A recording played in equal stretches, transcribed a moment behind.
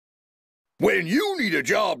When you need a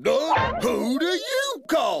job done, who do you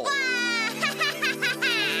call? I'm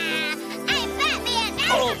Batman!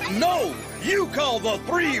 Oh, no! You call the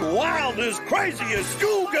three wildest, craziest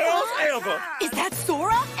schoolgirls ever! Is that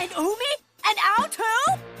Sora and Umi and Al too?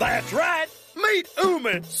 That's right! Meet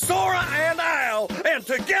Umi, Sora, and Al, and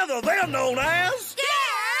together they're known as...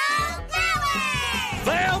 Grrl Power!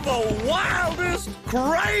 They're the wildest,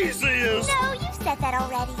 craziest... No, you said that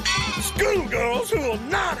already. Schoolgirls who are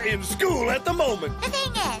not in school at the moment. The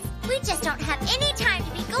thing is, we just don't have any time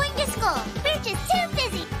to be going to school. We're just too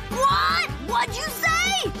busy. What? What'd you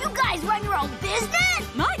say? You guys run your own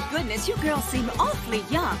business? My goodness, you girls seem awfully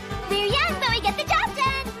young. We're young, but we get the job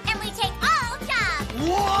done. And we take all jobs.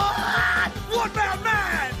 What? What about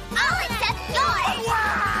mine? All except yours.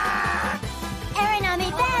 What? Aranami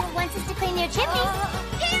Beth wants us to clean their chimney.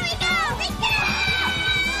 Here we go! Let's get out!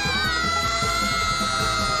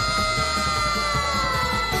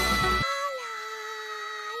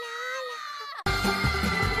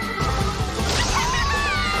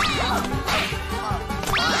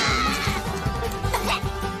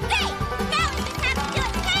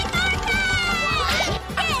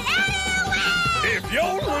 If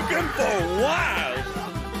you're looking for wild...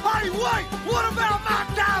 Hey, wait! What about my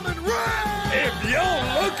diamond ring? If you're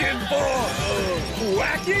looking for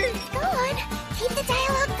wacky... Go on. Keep the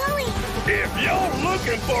dialogue going. If you're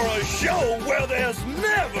looking for a show where there's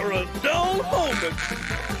never a dull moment,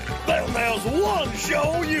 then there's one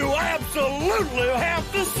show you absolutely have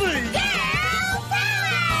to see.